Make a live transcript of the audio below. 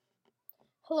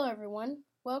Hello everyone,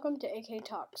 welcome to AK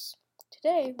Talks.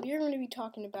 Today we are going to be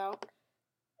talking about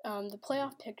the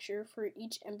playoff picture for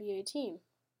each NBA team.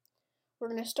 We're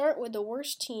going to start with the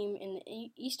worst team in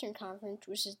the Eastern Conference,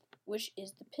 which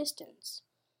is the Pistons.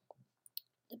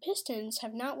 The Pistons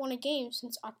have not won a game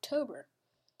since October,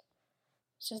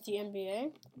 says the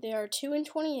NBA. They are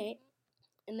 2-28,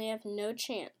 and they have no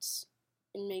chance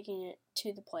in making it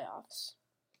to the playoffs.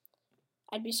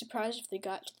 I'd be surprised if they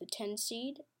got to the 10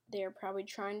 seed. They are probably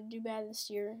trying to do bad this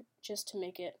year just to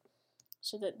make it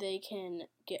so that they can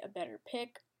get a better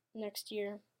pick next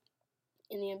year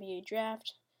in the NBA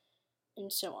draft,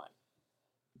 and so on.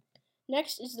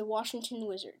 Next is the Washington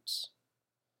Wizards.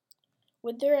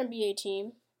 With their NBA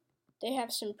team, they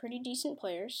have some pretty decent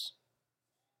players.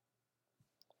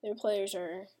 Their players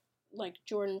are like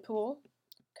Jordan Poole,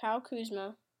 Kyle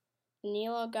Kuzma,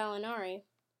 Danilo Gallinari,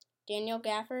 Daniel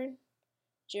Gafford,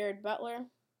 Jared Butler,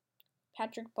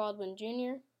 Patrick Baldwin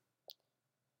Jr.,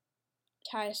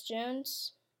 Tyus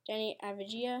Jones, Denny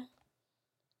Avdija,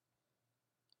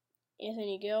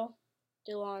 Anthony Gill,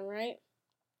 DeLon Wright,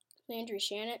 Landry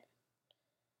Shamet,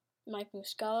 Mike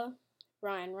Muscala,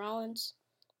 Ryan Rollins,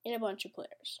 and a bunch of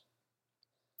players.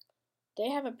 They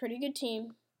have a pretty good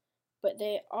team, but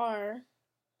they are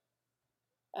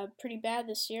pretty bad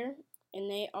this year, and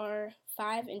they are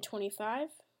 5-25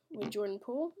 with Jordan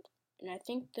Poole, and I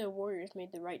think the Warriors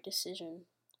made the right decision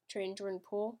trading Jordan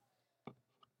Poole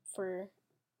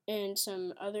and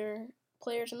some other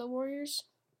players on the Warriors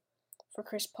for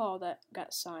Chris Paul that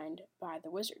got signed by the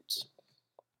Wizards.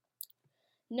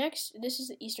 Next, this is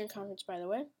the Eastern Conference, by the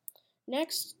way.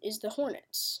 Next is the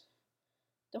Hornets.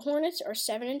 The Hornets are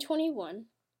 7-21,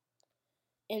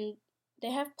 and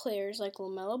they have players like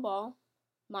LaMelo Ball,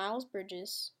 Miles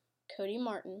Bridges, Cody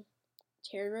Martin,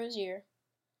 Terry Rozier,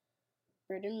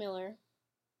 Brandon Miller,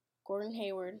 Gordon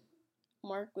Hayward,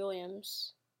 Mark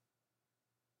Williams,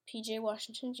 P.J.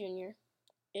 Washington Jr.,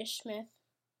 Ish Smith,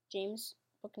 James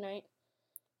Bouknight,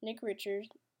 Nick Richards,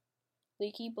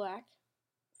 Leaky Black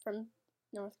from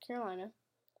North Carolina,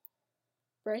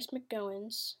 Bryce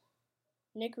McGowens,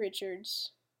 Nick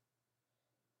Richards,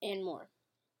 and more.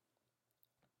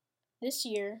 This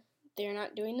year, they are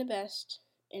not doing the best,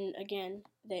 and again,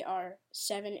 they are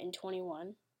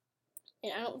 7-21,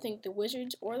 and I don't think the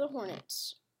Wizards or the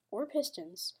Hornets or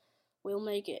Pistons will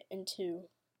make it into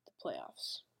the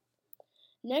playoffs.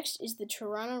 Next is the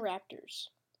Toronto Raptors.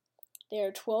 They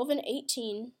are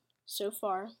 12-18 so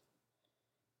far,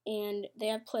 and they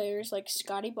have players like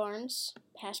Scotty Barnes,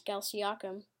 Pascal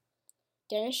Siakam,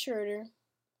 Dennis Schroeder,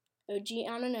 OG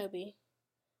Anunoby,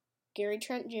 Gary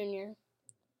Trent Jr.,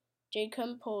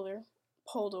 Jakob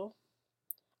Poeltl,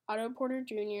 Otto Porter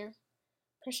Jr.,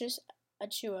 Precious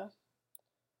Achiuwa,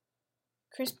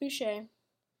 Chris Boucher,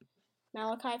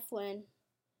 Malachi Flynn,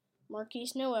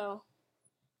 Marquise Noel,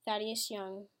 Thaddeus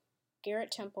Young,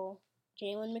 Garrett Temple,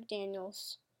 Jalen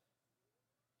McDaniels,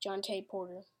 Jontay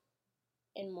Porter,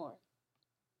 and more.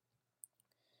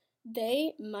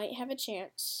 They might have a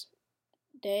chance.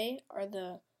 They are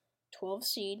the 12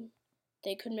 seed.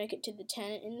 They could make it to the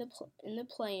 10 in the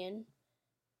play-in,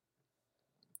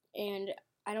 and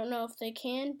I don't know if they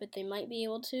can, but they might be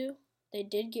able to. They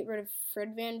did get rid of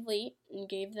Fred VanVleet and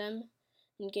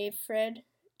gave Fred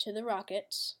to the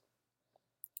Rockets,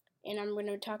 and I'm going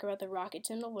to talk about the Rockets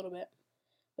in a little bit.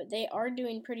 But they are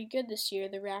doing pretty good this year,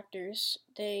 the Raptors.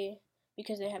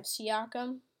 Because they have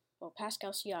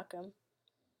Pascal Siakam.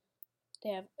 They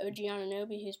have OG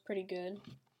Anunoby, who's pretty good.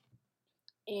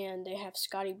 And they have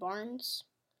Scotty Barnes.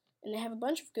 And they have a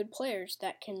bunch of good players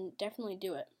that can definitely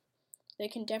do it. They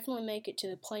can definitely make it to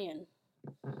the play-in.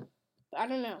 But I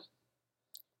don't know.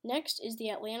 Next is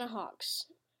the Atlanta Hawks.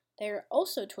 They are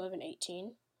also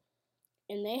 12-18.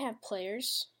 And they have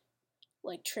players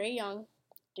like Trae Young,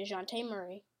 DeJounte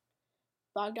Murray,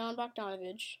 Bogdan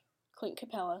Bogdanovic, Clint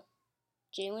Capella,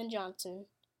 Jalen Johnson,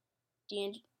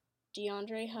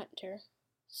 DeAndre Hunter,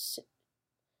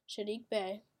 Saddiq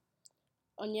Bey,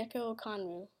 Onyeka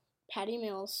Okongwu, Patty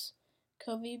Mills,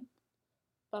 Kobe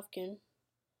Buffkin,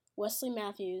 Wesley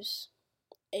Matthews,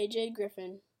 AJ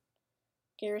Griffin,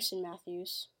 Garrison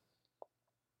Matthews,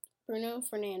 Bruno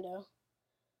Fernando,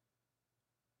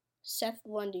 Seth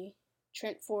Lundy,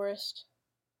 Trent Forrest,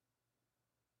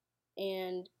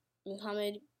 and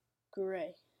Muhammad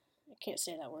Gurey. I can't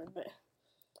say that word, but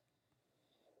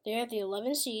they have the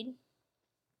 11 seed,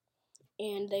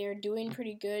 and they are doing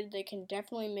pretty good. They can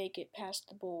definitely make it past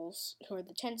the Bulls, who are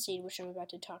the 10 seed, which I'm about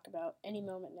to talk about any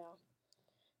moment now.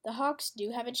 The Hawks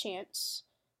do have a chance,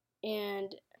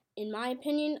 and in my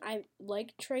opinion, I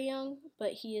like Trae Young,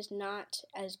 but he is not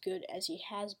as good as he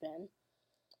has been.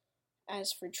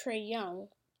 As for Trae Young,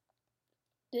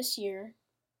 This year,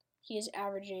 he is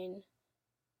averaging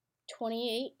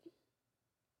 28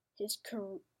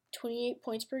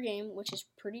 points per game, which is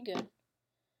pretty good.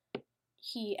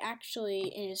 He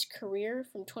actually, in his career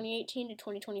from 2018 to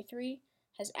 2023,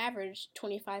 has averaged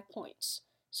 25 points.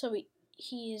 So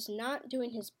he is not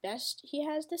doing his best he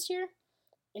has this year,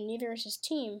 and neither is his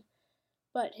team,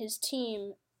 but his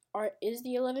team is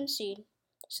the 11th seed,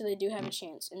 so they do have a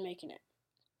chance in making it.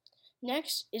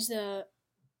 Next is the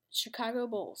Chicago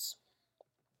Bulls.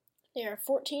 They are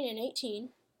 14-18.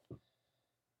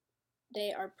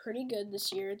 They are pretty good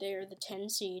this year. They are the 10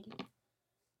 seed.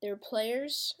 Their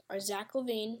players are Zach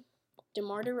LaVine,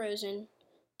 DeMar DeRozan,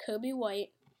 Kobe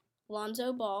White,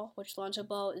 Lonzo Ball, which Lonzo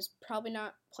Ball is probably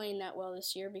not playing that well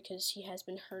this year because he has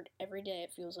been hurt every day,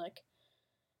 it feels like,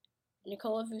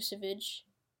 Nikola Vucevic,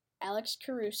 Alex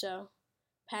Caruso,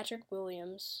 Patrick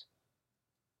Williams,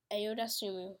 Ayo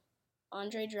Dosunmu,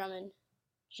 Andre Drummond,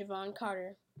 Javon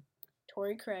Carter,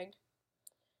 Torrey Craig,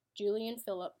 Julian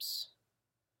Phillips.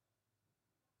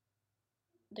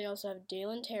 They also have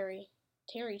Dalen Terry,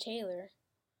 Terry Taylor,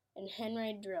 and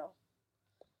Henry Drill.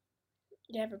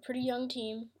 They have a pretty young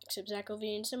team, except Zach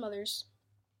LaVine and some others.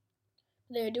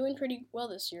 They are doing pretty well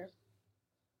this year.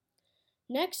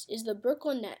 Next is the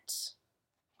Brooklyn Nets.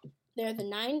 They are the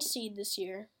 9 seed this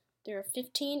year. They are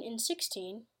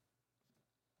 15-16.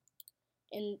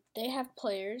 And they have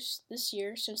players this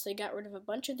year, since they got rid of a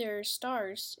bunch of their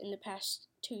stars in the past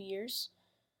 2 years,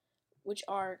 which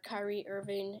are Kyrie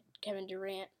Irving, Kevin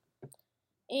Durant,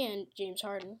 and James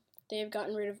Harden. They have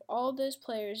gotten rid of all of those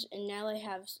players, and now they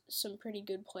have some pretty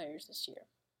good players this year.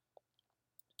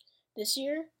 This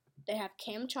year, they have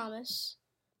Cam Thomas,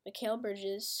 Mikal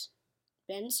Bridges,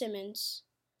 Ben Simmons,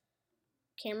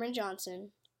 Cameron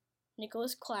Johnson,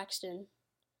 Nicholas Claxton,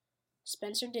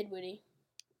 Spencer Dinwiddie,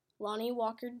 Lonnie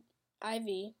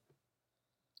Walker-IV,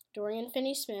 Dorian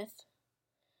Finney-Smith,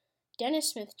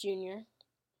 Dennis Smith Jr.,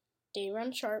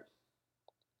 Day'Ron Sharpe,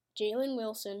 Jalen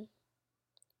Wilson,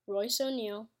 Royce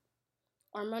O'Neal,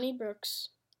 Armoni Brooks,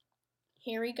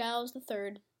 Harry Giles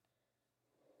III,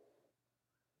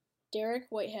 Derek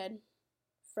Whitehead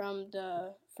from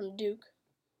Duke,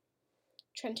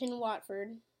 Trenton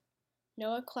Watford,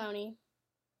 Noah Clowney,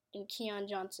 and Keon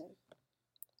Johnson.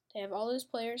 They have all those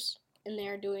players, and they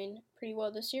are doing pretty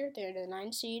well this year. They are the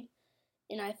 9 seed,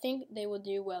 and I think they will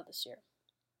do well this year.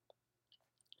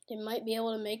 They might be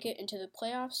able to make it into the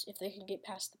playoffs if they can get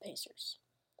past the Pacers,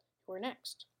 who are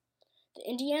next. The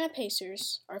Indiana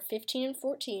Pacers are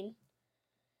 15-14.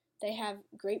 They have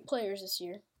great players this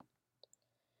year.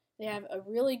 They have a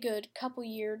really good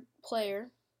couple-year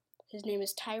player. His name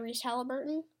is Tyrese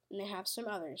Halliburton, and they have some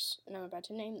others, and I'm about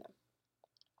to name them.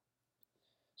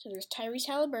 So there's Tyrese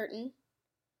Halliburton,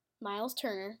 Miles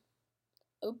Turner,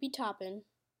 Obi Toppin,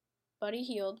 Buddy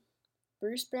Hield,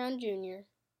 Bruce Brown Jr.,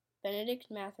 Benedict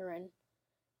Mathurin,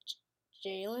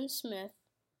 Jalen Smith,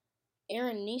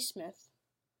 Aaron Nesmith,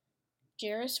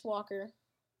 Jarris Walker,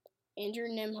 Andrew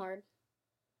Nembhard,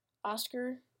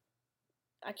 Oscar,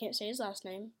 I can't say his last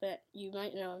name, but you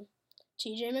might know him,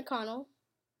 TJ McConnell,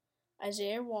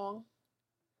 Isaiah Wong,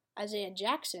 Isaiah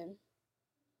Jackson,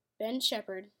 Ben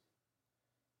Shepherd,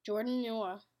 Jordan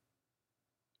Noah,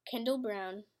 Kendall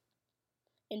Brown,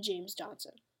 and James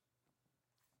Johnson.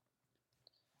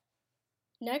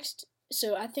 Next,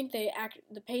 so I think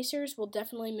the Pacers will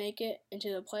definitely make it into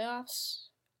the playoffs.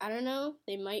 I don't know,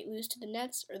 they might lose to the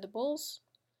Nets or the Bulls,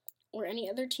 or any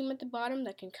other team at the bottom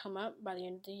that can come up by the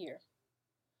end of the year.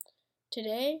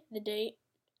 Today, the date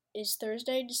is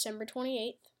Thursday, December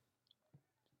 28th.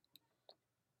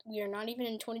 We are not even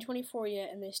in 2024 yet,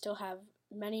 and they still have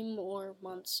many more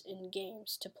months in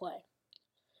games to play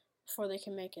before they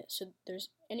can make it, so there's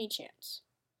any chance.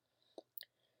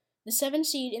 The 7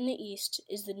 seed in the East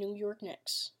is the New York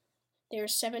Knicks. They are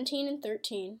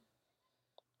 17-13.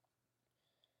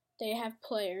 They have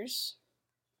players,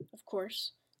 of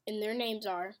course, and their names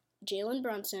are Jalen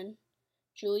Brunson,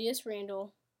 Julius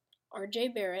Randle, R.J.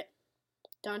 Barrett,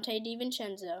 Dante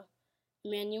DiVincenzo,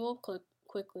 Emmanuel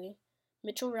Quickley,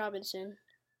 Mitchell Robinson,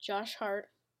 Josh Hart,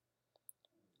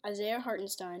 Isaiah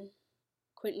Hartenstein,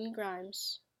 Quentin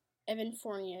Grimes, Evan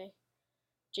Fournier,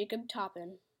 Jacob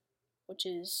Toppin, which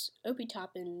is Opie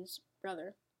Toppin's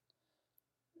brother,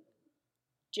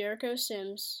 Jericho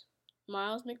Sims,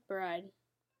 Miles McBride,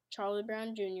 Charlie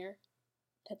Brown Jr.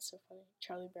 That's so funny,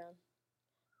 Charlie Brown.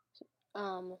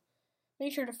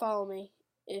 Make sure to follow me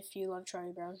if you love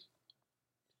Charlie Brown.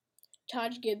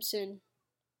 Taj Gibson,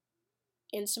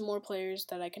 and some more players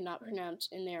that I cannot pronounce,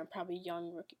 and they are probably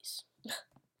young rookies.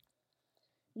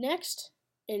 Next,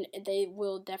 and they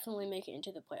will definitely make it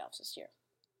into the playoffs this year.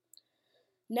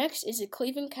 Next is the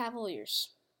Cleveland Cavaliers.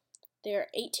 They are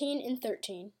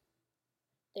 18-13.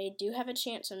 They do have a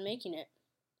chance on making it.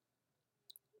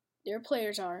 Their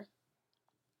players are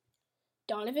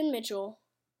Donovan Mitchell,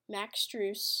 Max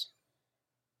Strus,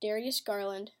 Darius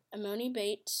Garland, Amoni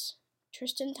Bates,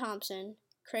 Tristan Thompson,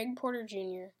 Craig Porter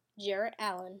Jr., Jarrett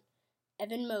Allen,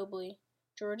 Evan Mobley,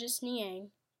 Georges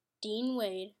Niang, Dean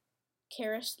Wade,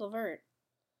 Karis LeVert,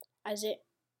 Isaac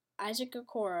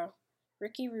Okoro,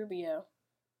 Ricky Rubio,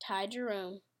 Ty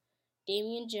Jerome,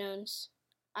 Damian Jones,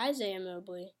 Isaiah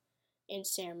Mobley, and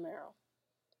Sam Merrill.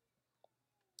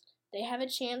 They have a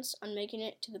chance on making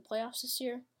it to the playoffs this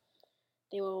year.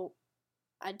 They will,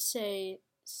 I'd say,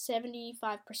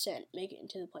 75% make it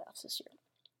into the playoffs this year.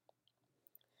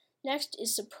 Next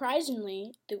is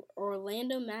surprisingly the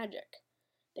Orlando Magic.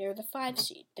 They are the 5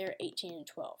 seed. They're 18-12.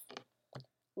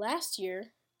 Last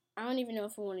year, I don't even know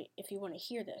if you want to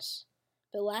hear this,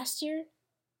 but last year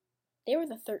they were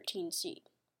the 13 seed.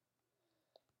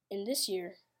 And this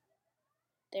year,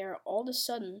 they are all of a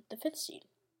sudden the 5th seed.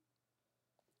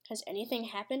 Has anything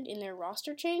happened in their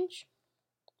roster change?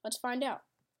 Let's find out.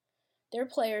 Their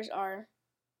players are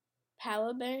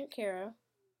Paolo Banchero.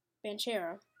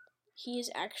 He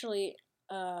is actually,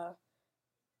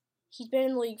 he's been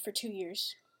in the league for 2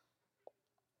 years.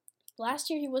 Last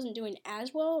year he wasn't doing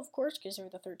as well, of course, because they were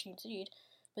the 13th seed.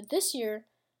 But this year,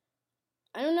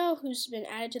 I don't know who's been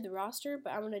added to the roster,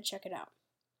 but I'm going to check it out.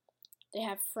 They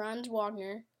have Franz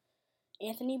Wagner,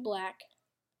 Anthony Black,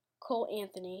 Cole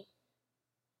Anthony,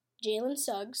 Jalen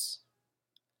Suggs,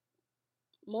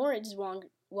 Moritz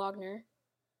Wagner,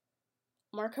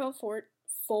 Marco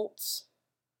Fultz,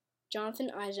 Jonathan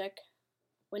Isaac,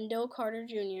 Wendell Carter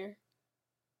Jr.,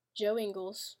 Joe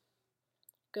Ingles,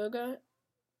 Goga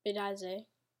Bitadze,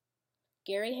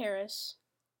 Gary Harris,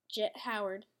 Jet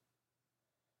Howard,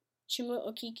 Chuma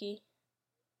Okeke,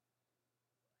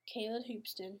 Caleb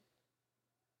Houston,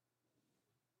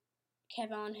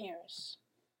 Kevon Harris,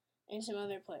 and some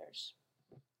other players.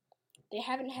 They've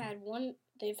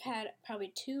had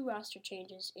probably 2 roster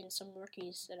changes in some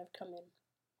rookies that have come in.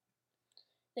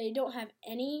 They don't have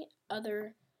any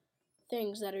other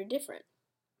things that are different,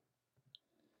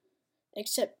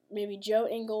 except maybe Joe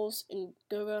Ingles and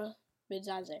Goga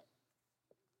Bitadze.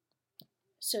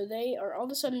 So they are all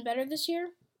of a sudden better this year.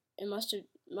 It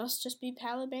must just be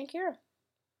Paolo Banchero.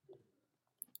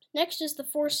 Next is the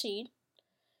 4 seed.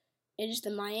 It is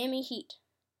the Miami Heat.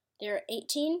 They are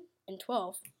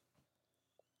 18-12.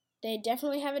 They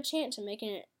definitely have a chance of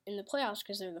making it in the playoffs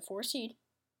because they're the 4 seed.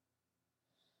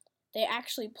 They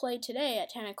actually play today at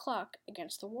 10 o'clock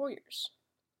against the Warriors.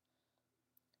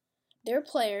 Their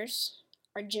players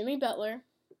are Jimmy Butler,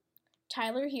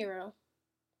 Tyler Hero,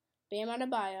 Bam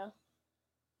Adebayo,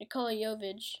 Nikola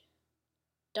Jovic,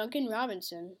 Duncan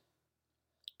Robinson,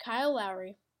 Kyle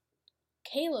Lowry,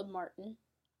 Caleb Martin,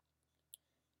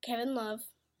 Kevin Love,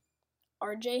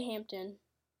 RJ Hampton,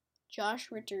 Josh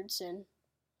Richardson.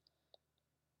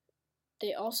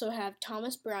 They also have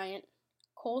Thomas Bryant,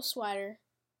 Cole Swider,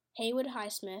 Haywood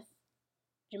Highsmith,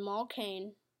 Jamal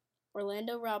Cain,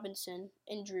 Orlando Robinson,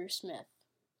 and Drew Smith.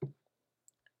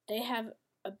 They have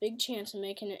a big chance of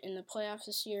making it in the playoffs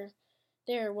this year.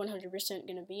 They're 100%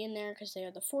 going to be in there because they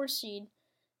are the 4th seed,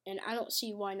 and I don't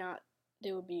see why not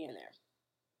they would be in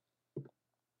there.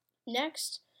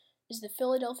 Next is the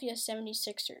Philadelphia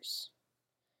 76ers.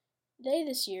 They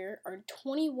this year are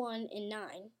 21-9,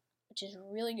 which is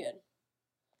really good.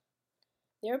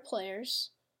 Their players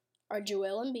are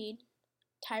Joel Embiid,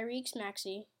 Tyrese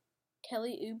Maxey,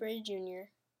 Kelly Oubre Jr.,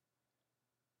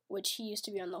 which he used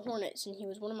to be on the Hornets, and he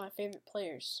was one of my favorite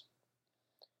players,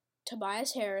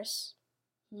 Tobias Harris,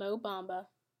 Mo Bamba,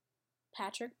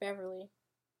 Patrick Beverley,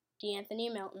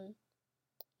 DeAnthony Melton,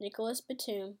 Nicholas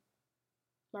Batum,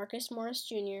 Marcus Morris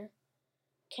Jr.,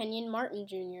 Kenyon Martin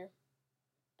Jr.,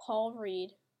 Paul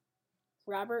Reed,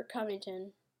 Robert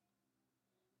Covington,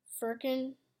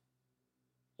 Furkan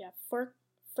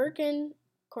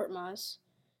Korkmaz,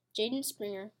 Jaden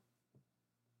Springer,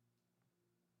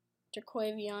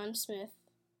 Terquavion Smith,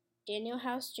 Daniel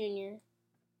House Jr.,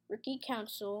 Ricky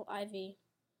Council IV,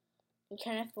 and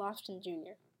Kenneth Lofton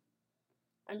Jr.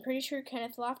 I'm pretty sure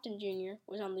Kenneth Lofton Jr.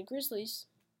 was on the Grizzlies,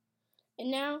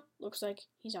 and now looks like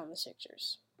he's on the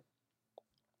Sixers.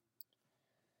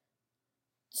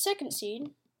 The 2nd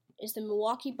seed is the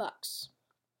Milwaukee Bucks.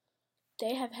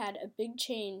 They have had a big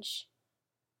change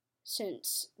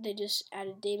since they just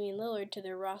added Damian Lillard to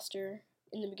their roster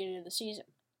in the beginning of the season.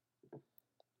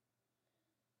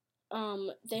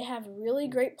 They have really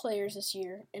great players this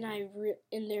year, and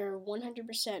they're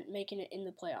 100% making it in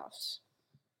the playoffs.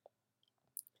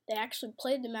 They actually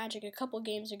played the Magic a couple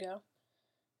games ago,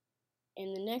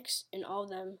 and the Knicks and all of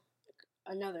them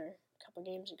another a couple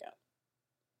games ago.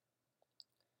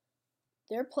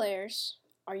 Their players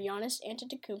are Giannis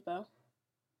Antetokounmpo,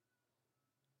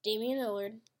 Damian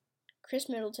Lillard, Chris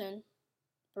Middleton,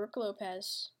 Brook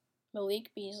Lopez,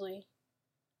 Malik Beasley,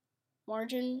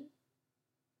 Margin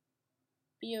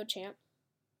Beauchamp.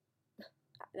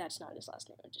 That's not his last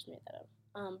name, I just made that up.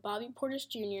 Bobby Portis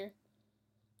Jr.,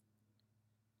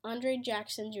 Andre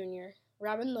Jackson Jr.,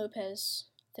 Robin Lopez,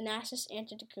 Thanasis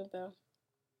Antetokounmpo,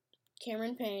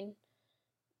 Cameron Payne,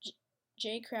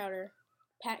 Jay Crowder,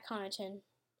 Pat Connaughton,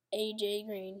 A.J.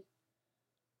 Green,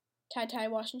 Ty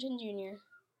Washington Jr.,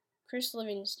 Chris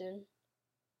Livingston,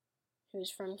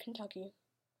 who's from Kentucky,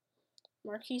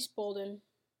 Marquise Bolden,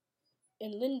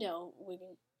 and Lindell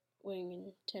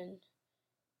Wigginton,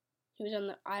 who was on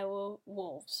the Iowa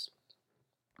Wolves.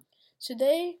 So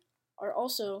they are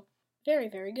also very,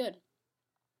 very good.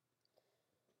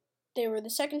 They were the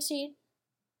 2nd seed,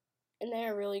 and they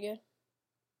are really good.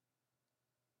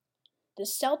 The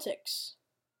Celtics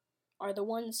are the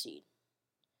 1 seed.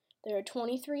 They are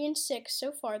 23-6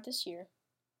 so far this year,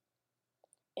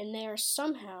 and they are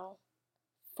somehow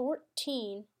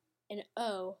 14-0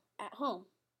 at home.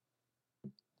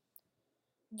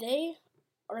 They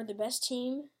are the best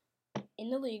team in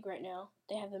the league right now.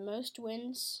 They have the most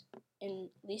wins and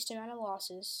least amount of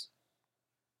losses,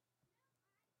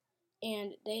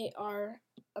 and they are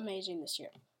amazing this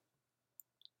year.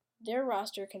 Their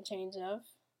roster contains of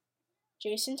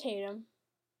Jason Tatum,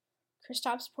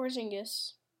 Kristaps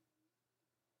Porzingis,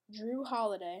 Drew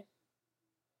Holiday,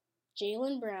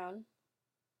 Jaylen Brown,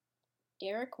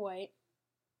 Derek White,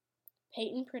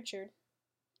 Peyton Pritchard,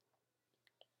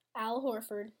 Al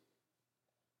Horford,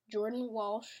 Jordan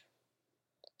Walsh,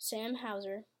 Sam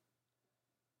Hauser.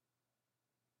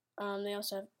 They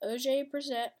also have O.J.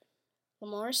 Brissett,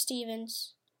 Lamar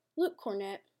Stevens, Luke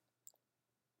Cornett,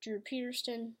 Drew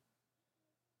Peterson,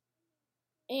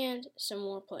 and some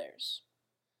more players.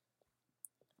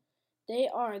 They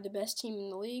are the best team in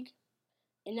the league.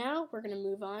 And now we're going to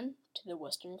move on to the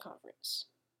Western Conference.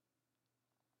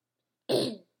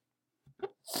 The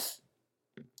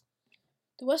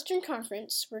Western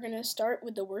Conference, we're going to start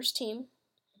with the worst team,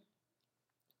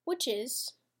 which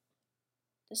is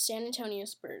the San Antonio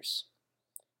Spurs.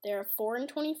 They are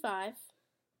 4-25,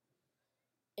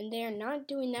 and they are not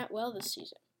doing that well this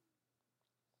season.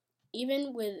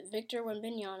 Even with Victor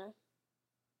Wembanyama,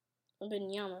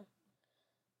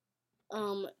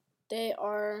 they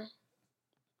are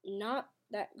not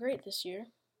that great this year.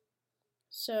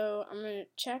 So I'm going to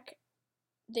check.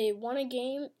 They won a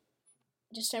game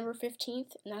December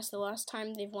 15th, and that's the last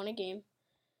time they've won a game.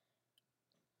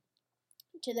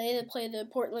 Today they play the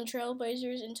Portland Trail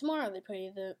Blazers, and tomorrow they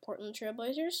play the Portland Trail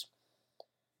Blazers.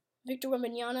 Victor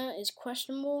Wembanyama is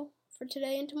questionable for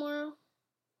today and tomorrow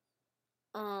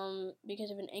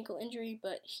because of an ankle injury,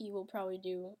 but he will probably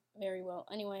do very well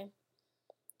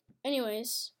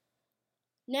Anyways,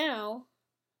 now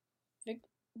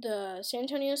the San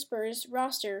Antonio Spurs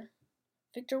roster: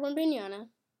 Victor Wembanyama,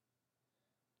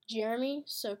 Jeremy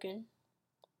Sokin,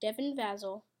 Devin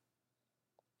Vassell,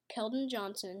 Keldon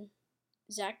Johnson,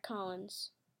 Zach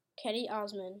Collins, Keddy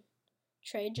Osman,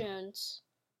 Trey Jones,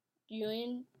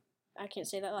 Julian, I can't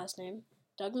say that last name,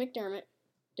 Doug McDermott,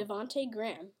 Devontae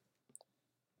Graham,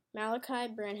 Malachi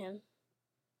Branham,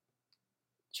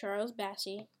 Charles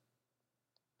Bassey,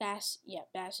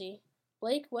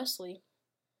 Blake Wesley,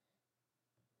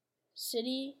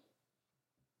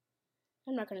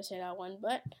 I'm not going to say that one,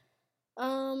 but,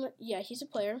 he's a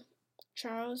player.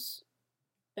 Charles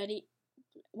Betty,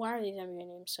 why are these NBA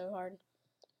names so hard?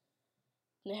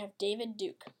 And they have David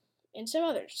Duke, and some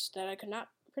others that I could not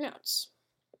pronounce.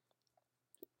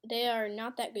 They are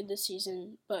not that good this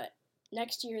season, but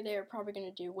next year they are probably going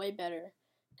to do way better,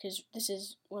 because this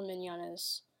is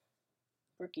Wembanyama's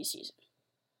rookie season.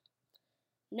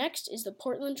 Next is the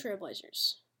Portland Trail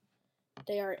Blazers.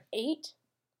 They are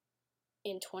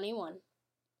 8-21.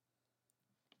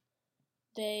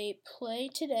 They play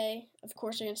today, of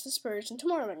course, against the Spurs, and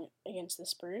tomorrow against the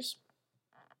Spurs.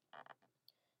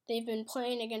 They've been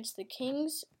playing against the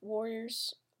Kings,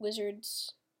 Warriors,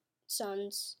 Wizards,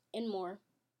 Suns, and more.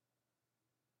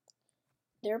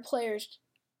 Their players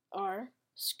are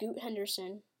Scoot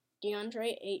Henderson,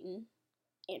 DeAndre Ayton,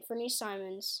 Anthony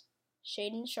Simons,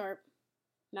 Shaedon Sharpe,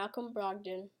 Malcolm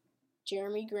Brogdon,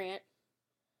 Jeremy Grant,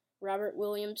 Robert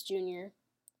Williams Jr.,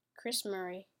 Chris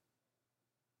Murray,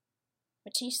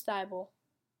 Matisse Thybulle,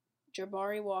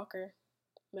 Jabari Walker,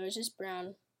 Moses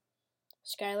Brown,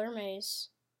 Skylar Mays,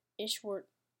 Ishwart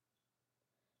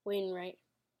Wainwright,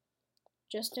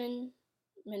 Justin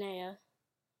Minaya,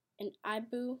 and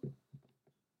Ibu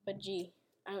Baji.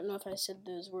 I don't know if I said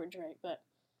those words right, but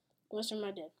Most of them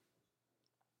I did.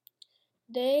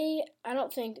 I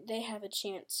don't think they have a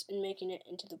chance in making it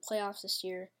into the playoffs this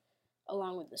year,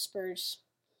 along with the Spurs.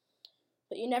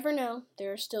 But you never know.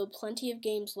 There are still plenty of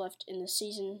games left in the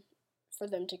season for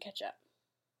them to catch up.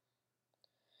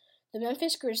 The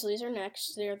Memphis Grizzlies are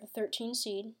next. They are the 13th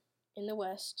seed in the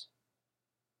West.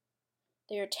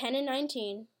 They are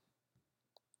 10-19.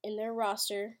 In their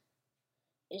roster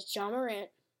is Ja Morant,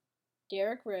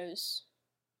 Derrick Rose,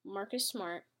 Marcus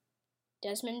Smart,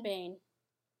 Desmond Bane,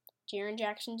 Jaren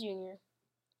Jackson Jr.,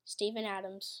 Steven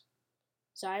Adams,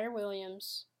 Zaire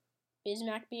Williams,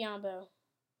 Bismack Biyombo,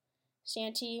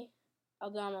 Santi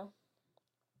Aldama,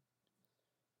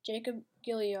 Jacob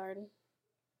Gilyard,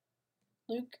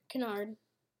 Luke Kennard,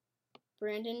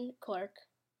 Brandon Clark,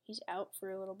 he's out for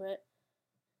a little bit,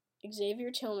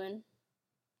 Xavier Tillman,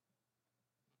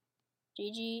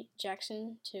 Gigi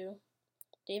Jackson II,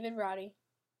 David Roddy,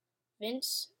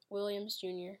 Vince Williams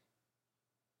Jr.,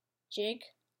 Jake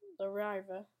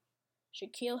LaRiva,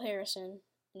 Shaquille Harrison,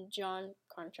 and John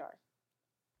Conchar.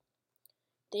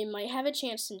 They might have a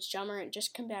chance since Ja Morant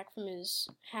just come back from his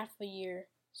half-a-year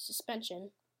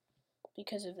suspension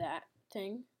because of that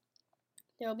thing.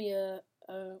 There'll be a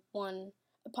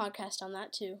podcast on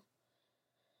that too.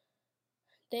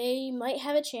 They might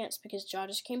have a chance because Ja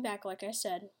just came back, like I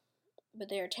said, but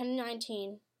they are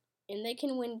 10-19, and they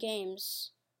can win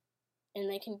games, and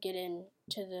they can get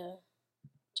to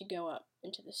go up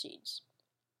into the seeds.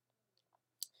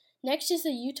 Next is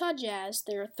the Utah Jazz.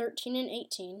 They are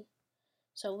 13-18,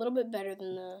 so a little bit better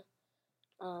than the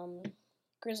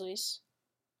Grizzlies,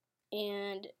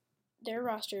 and their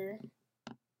roster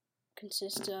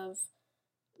consists of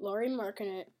Lauri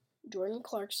Markkanen, Jordan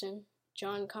Clarkson,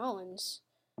 John Collins,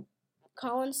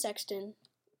 Colin Sexton,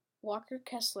 Walker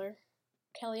Kessler,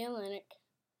 Kelly Olynyk,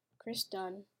 Chris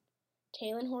Dunn,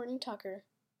 Talen Horton-Tucker,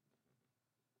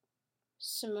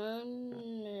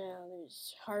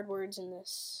 there's hard words in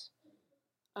this,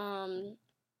 Omer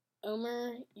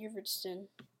Yurtseven,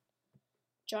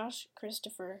 Josh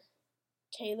Christopher,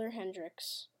 Taylor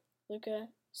Hendricks, Luka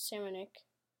Samanic,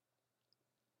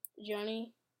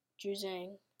 Johnny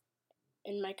Juzang,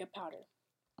 and Micah Powder.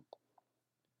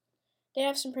 They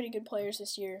have some pretty good players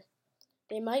this year.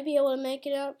 They might be able to make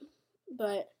it up,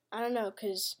 but I don't know,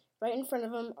 because right in front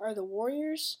of them are the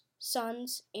Warriors,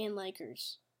 Suns, and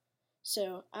Lakers.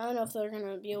 So I don't know if they're going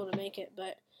to be able to make it,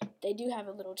 but they do have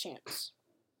a little chance.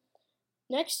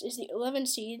 Next is the 11th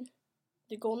seed,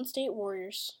 the Golden State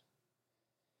Warriors.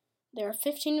 They are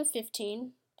 15-15.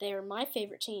 They are my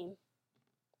favorite team.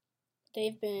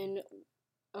 They've been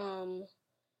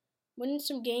winning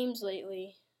some games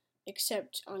lately,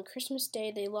 except on Christmas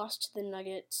Day they lost to the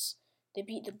Nuggets. They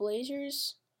beat the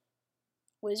Blazers,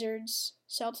 Wizards,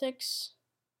 Celtics,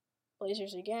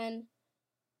 Blazers again,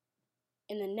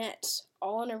 and the Nets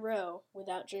all in a row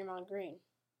without Draymond Green,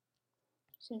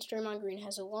 since Draymond Green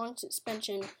has a long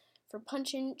suspension for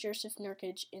punching Jusuf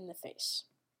Nurkic in the face.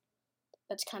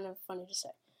 That's kind of funny to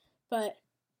say. But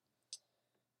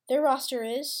their roster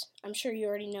is, I'm sure you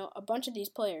already know a bunch of these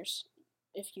players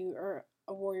if you are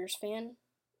a Warriors fan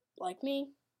like me,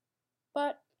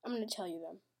 but I'm going to tell you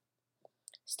them.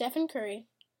 Stephen Curry,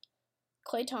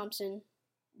 Klay Thompson,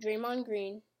 Draymond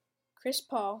Green, Chris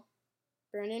Paul,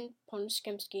 Brandon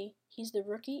Podziemski, he's the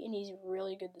rookie and he's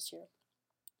really good this year.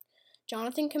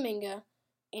 Jonathan Kuminga,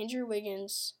 Andrew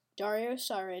Wiggins, Dario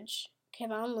Saric,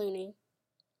 Kevon Looney,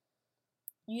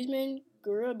 Usman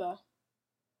Garuba,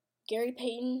 Gary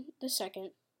Payton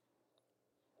II,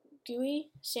 Gui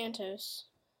Santos,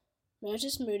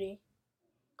 Moses Moody,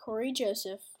 Corey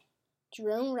Joseph,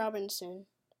 Jerome Robinson,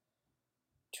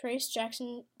 Trace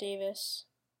Jackson Davis,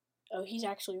 oh, he's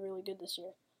actually really good this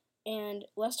year, and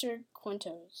Lester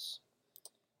Quintos.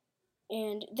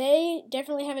 And they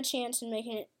definitely have a chance in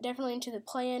making it definitely into the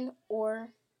play-in or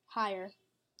higher.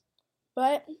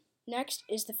 But next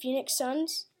is the Phoenix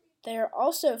Suns. They are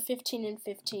also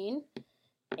 15-15,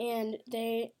 and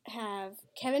they have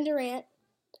Kevin Durant,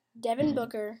 Devin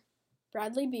Booker,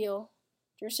 Bradley Beal,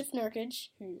 Jusuf Nurkic,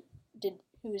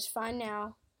 who is fine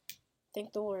now,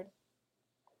 thank the Lord,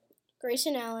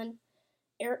 Grayson Allen,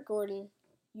 Eric Gordon,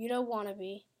 Yuta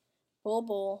Watanabe, Bol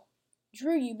Bol,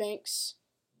 Drew Eubanks,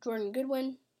 Jordan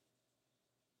Goodwin,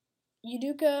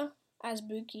 Udoka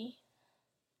Azubuike,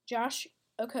 Josh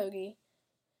Okogie,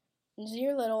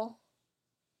 Nazir Little,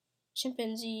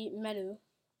 Chimpanzee Medu,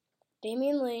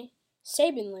 Damian Lee,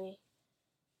 Saben Lee,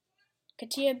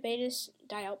 Katia Bates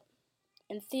Diop,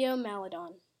 and Theo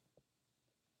Maledon.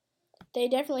 They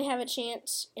definitely have a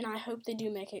chance, and I hope they do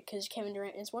make it because Kevin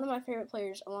Durant is one of my favorite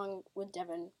players along with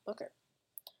Devin Booker.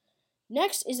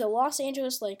 Next is the Los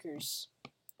Angeles Lakers,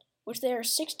 which they are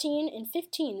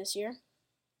 16-15 this year.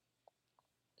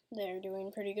 They're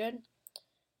doing pretty good.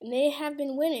 And they have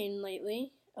been winning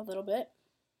lately a little bit.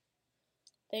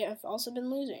 They have also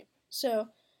been losing. So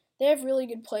they have really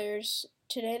good players.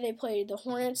 Today they played the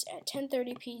Hornets at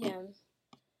 10:30 p.m.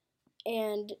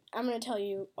 And I'm going to tell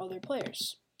you all their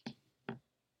players.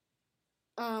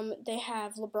 They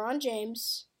have LeBron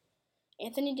James,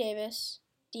 Anthony Davis,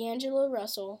 D'Angelo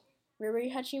Russell, Rui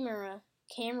Hachimura,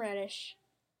 Cam Reddish,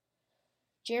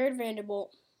 Jared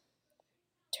Vanderbilt,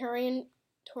 Taurean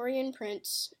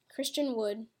Prince, Christian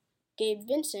Wood, Gabe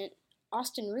Vincent,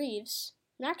 Austin Reeves,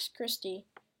 Max Christie,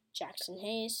 Jackson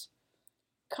Hayes,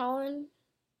 Colin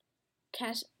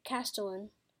Castellan,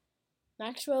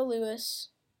 Maxwell Lewis,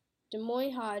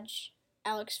 Demoy Hodge,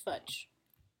 Alex Fudge.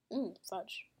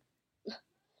 Fudge.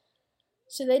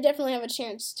 So they definitely have a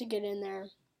chance to get in there.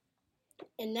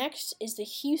 And next is the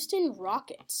Houston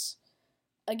Rockets.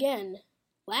 Again,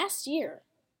 last year,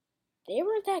 they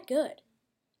weren't that good.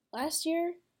 Last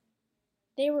year,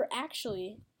 they were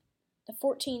actually the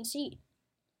 14 seed.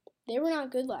 They were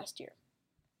not good last year.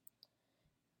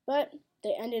 But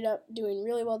they ended up doing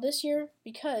really well this year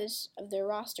because of their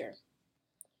roster.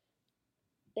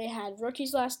 They had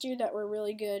rookies last year that were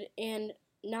really good, and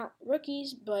not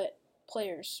rookies, but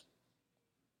players.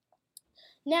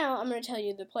 Now I'm going to tell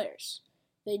you the players.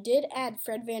 They did add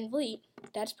Fred VanVleet.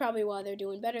 That's probably why they're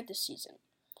doing better this season.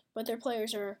 But their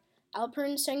players are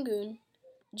Alperen Sengun,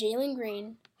 Jalen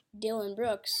Green, Dylan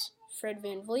Brooks, Fred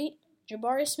VanVleet,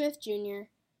 Jabari Smith Jr.,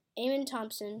 Amen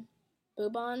Thompson,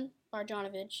 Boban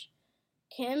Marjanovic,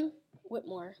 Cam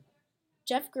Whitmore,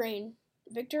 Jeff Green,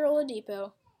 Victor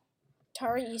Oladipo,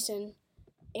 Tari Eason,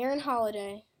 Aaron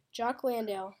Holiday, Jock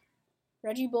Landale,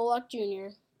 Reggie Bullock Jr.,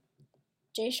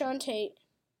 Jayshawn Tate,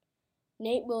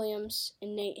 Nate Williams,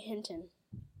 and Nate Hinton.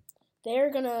 They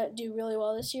are going to do really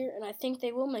well this year, and I think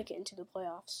they will make it into the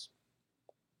playoffs.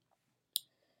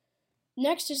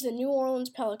 Next is the New Orleans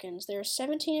Pelicans. They are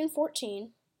 17-14.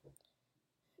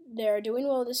 They are doing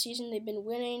well this season. They've been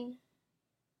winning,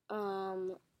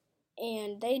 and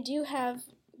they do have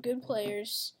good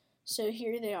players. So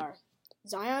here they are: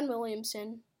 Zion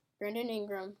Williamson, Brandon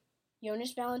Ingram,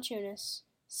 Jonas Valanciunas,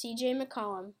 C.J.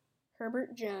 McCollum,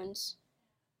 Herbert Jones,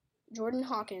 Jordan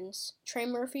Hawkins, Trey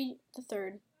Murphy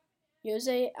III,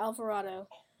 Jose Alvarado,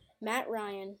 Matt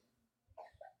Ryan,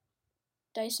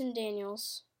 Dyson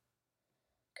Daniels,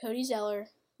 Cody Zeller,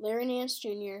 Larry Nance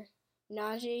Jr.,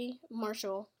 Najee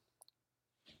Marshall,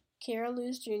 Kira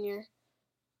Lewis Jr.,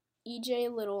 E.J.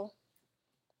 Little,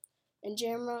 and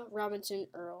Jamra Robinson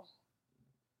Earl.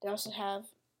 They also have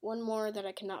one more that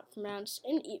I cannot pronounce,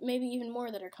 and maybe even more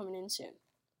that are coming in soon.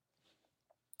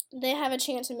 They have a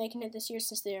chance of making it this year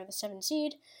since they are the 7th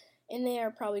seed, and they are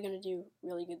probably going to do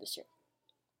really good this year.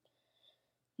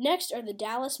 Next are the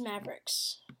Dallas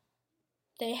Mavericks.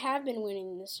 They have been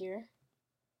winning this year.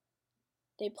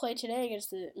 They play today against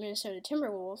the Minnesota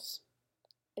Timberwolves,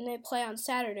 and they play on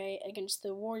Saturday against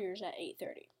the Warriors at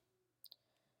 8:30.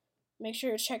 Make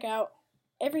sure to check out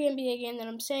every NBA game that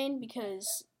I'm saying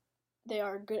because they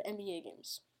are good NBA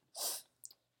games.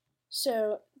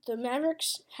 So, the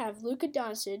Mavericks have Luka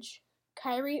Doncic,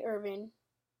 Kyrie Irving,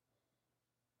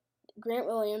 Grant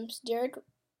Williams, Derek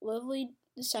Lively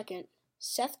II,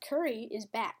 Seth Curry is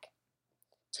back,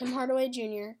 Tim Hardaway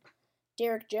Jr.,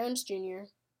 Derek Jones Jr.,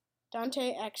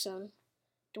 Dante Exum,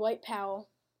 Dwight Powell,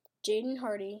 Jaden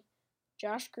Hardy,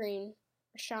 Josh Green,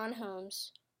 Rashawn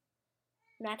Holmes,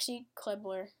 Maxi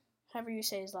Kleber, however you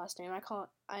say his last name.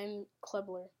 I'm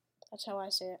Kleber. That's how I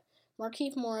say it.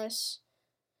 Markieff Morris,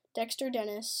 Dexter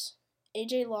Dennis,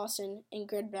 AJ Lawson, and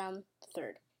Greg Baum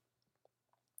III.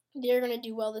 They're going to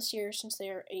do well this year since they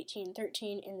are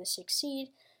 18-13 in the 6th seed,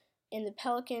 and the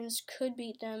Pelicans could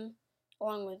beat them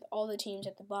along with all the teams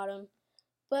at the bottom,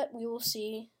 but we will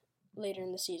see later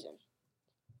in the season.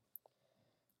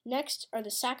 Next are the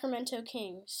Sacramento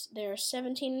Kings. They are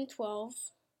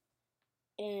 17-12,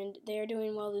 and they are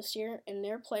doing well this year, and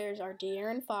their players are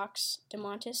De'Aaron Fox,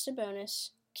 Domantas Sabonis,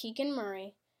 Keegan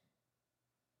Murray,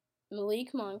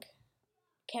 Malik Monk,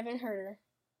 Kevin Huerter,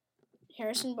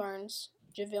 Harrison Barnes,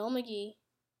 JaVale McGee,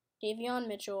 Davion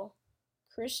Mitchell,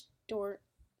 Chris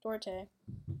Duarte,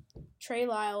 Trey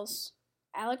Lyles,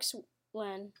 Alex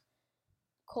Len,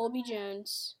 Colby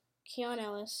Jones, Keon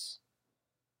Ellis,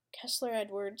 Kessler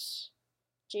Edwards,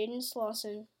 Jaden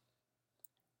Slauson,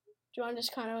 John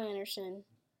Descano Anderson,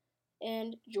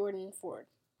 and Jordan Ford.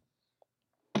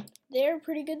 They are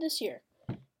pretty good this year,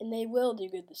 and they will do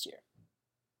good this year.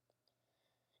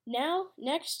 Now,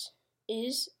 next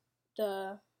is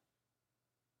the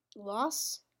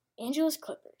Los Angeles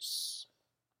Clippers.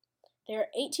 They are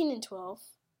 18-12,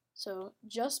 So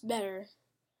just better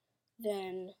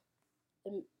than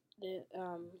the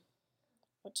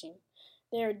what team?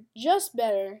 They're just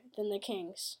better than the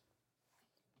Kings.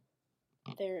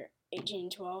 They're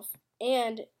 18-12,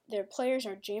 and their players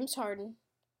are James Harden,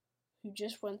 who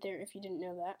just went there if you didn't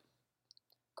know that,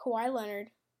 Kawhi Leonard,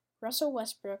 Russell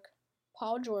Westbrook,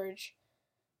 Paul George,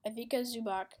 Ivica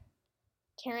Zubac,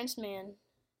 Terrence Mann,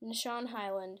 Nishan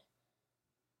Highland,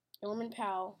 Norman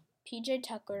Powell, PJ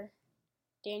Tucker,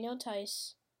 Daniel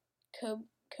Tice,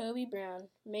 Kobe Brown,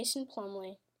 Mason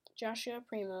Plumlee, Joshua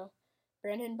Primo,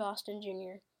 Brandon Boston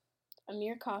Jr.,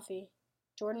 Amir Coffey,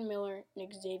 Jordan Miller,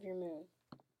 and Xavier Moon.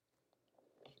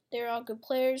 They're all good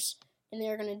players, and they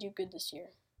are going to do good this year.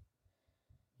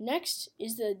 Next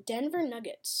is the Denver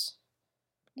Nuggets.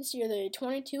 This year they're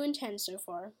 22-10 so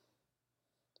far,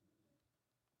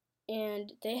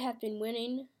 and they have been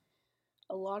winning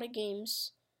a lot of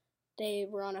games. They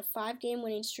were on a 5-game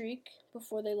winning streak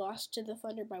before they lost to the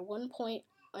Thunder by 1 point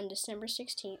on December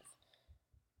 16th.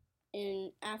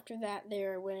 And after that, they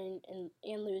are winning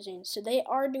and losing. So they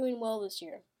are doing well this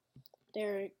year.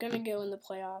 They're going to go in the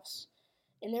playoffs.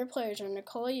 And their players are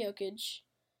Nikola Jokic,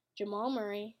 Jamal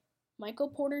Murray, Michael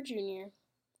Porter Jr.,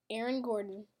 Aaron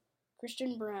Gordon,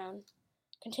 Christian Brown,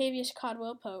 Kentavious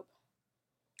Caldwell-Pope,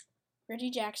 Reggie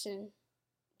Jackson,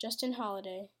 Justin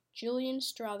Holiday, Julian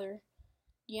Strawther,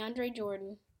 DeAndre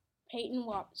Jordan, Peyton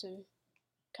Watson,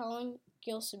 Colin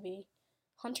Gillespie,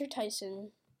 Hunter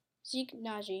Tyson, Zeke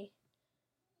Naji,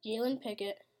 Jalen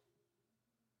Pickett,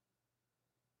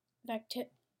 Vlatko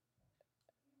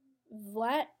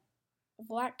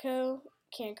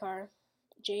Kankar,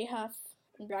 Jay Huff,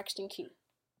 and Braxton Key.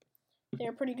 They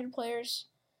are pretty good players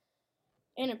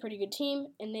and a pretty good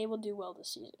team, and they will do well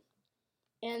this season.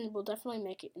 And will definitely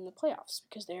make it in the playoffs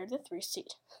because they are the 3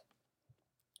 seed.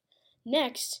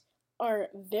 Next are,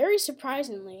 very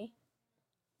surprisingly,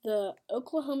 the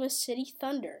Oklahoma City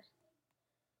Thunder.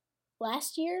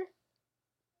 Last year,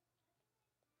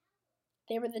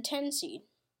 they were the 10 seed.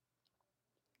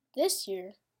 This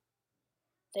year,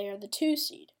 they are the 2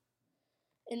 seed.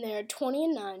 And they are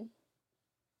 20-9.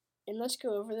 And let's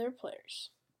go over their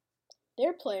players.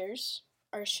 Their players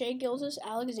are Shai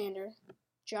Gilgeous-Alexander,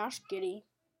 Josh Giddey,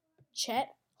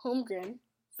 Chet Holmgren,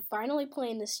 finally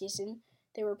playing this season.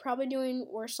 They were probably doing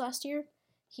worse last year.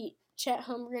 Chet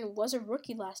Holmgren was a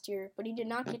rookie last year, but he did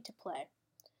not get to play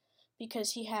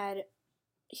because he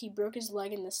broke his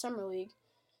leg in the summer league.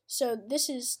 So this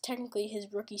is technically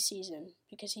his rookie season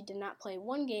because he did not play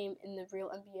 1 game in the real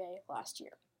NBA last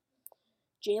year.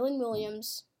 Jalen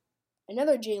Williams,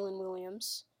 another Jalen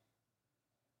Williams,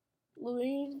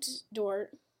 Louis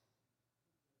Dort.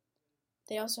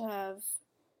 They also have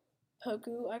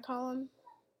Poku, I call him.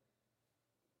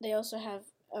 They also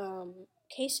have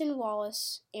Cason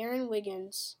Wallace, Aaron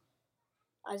Wiggins,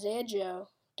 Isaiah Joe,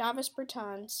 Davis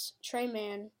Bertans, Trey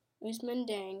Mann, Ousmane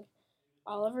Dieng,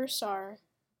 Oliver Sarr,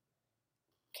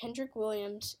 Kendrick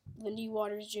Williams, Lindy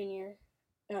Waters III,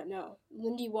 and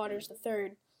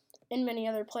many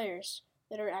other players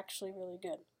that are actually really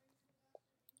good.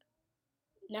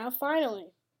 Now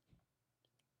finally,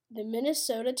 the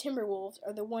Minnesota Timberwolves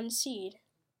are the 1 seed,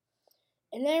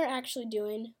 and they're actually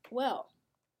doing well.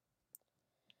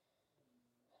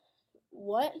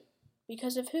 What?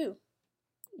 Because of who,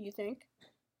 you think?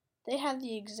 They have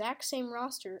the exact same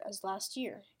roster as last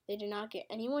year. They did not get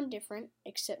anyone different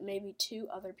except maybe 2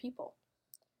 other people.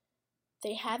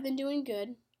 They have been doing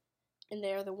good, and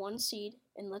they are the 1 seed,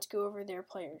 and let's go over their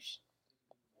players.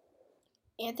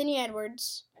 Anthony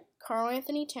Edwards, Karl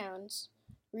Anthony Towns,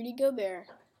 Rudy Gobert,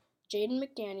 Jaden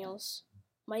McDaniels,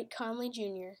 Mike Conley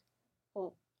Jr.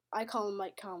 Well, I call him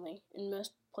Mike Conley, and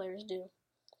most players do.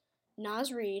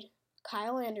 Naz Reid,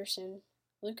 Kyle Anderson,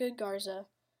 Luka Garza,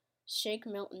 Shake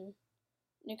Milton,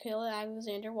 Nickeil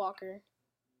Alexander-Walker,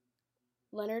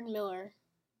 Leonard Miller,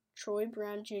 Troy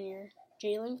Brown Jr.,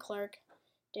 Jalen Clark,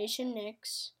 Daishen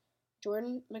Nix,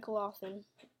 Jordan McLaughlin,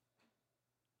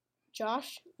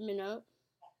 Josh Minot,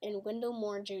 and Wendell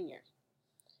Moore Jr.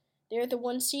 They're the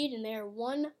 1 seed, and they are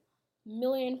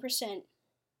 1,000,000%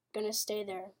 going to stay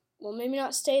there. Well, maybe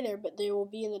not stay there, but they will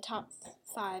be in the top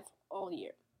 5 all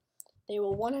year. They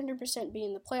will 100% be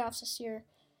in the playoffs this year,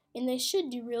 and they should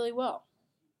do really well.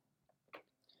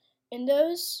 And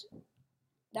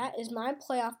that is my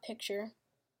playoff picture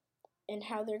and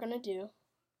how they're going to do.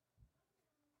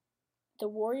 The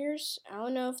Warriors, I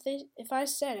don't know if I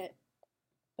said it,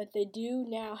 but they do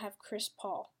now have Chris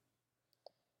Paul.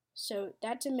 So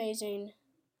that's amazing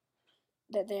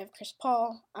that they have Chris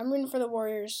Paul. I'm rooting for the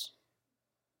Warriors.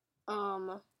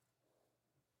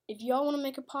 If y'all want to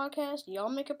make a podcast, y'all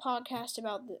make a podcast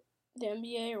about the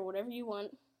NBA or whatever you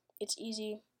want. It's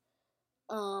easy.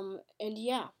 And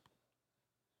yeah,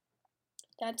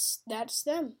 that's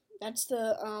them. That's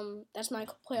my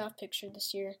playoff picture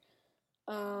this year.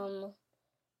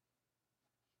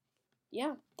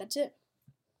 Yeah, that's it.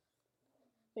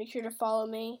 Make sure to follow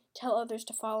me, tell others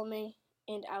to follow me,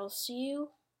 and I will see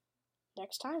you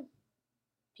next time.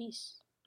 Peace.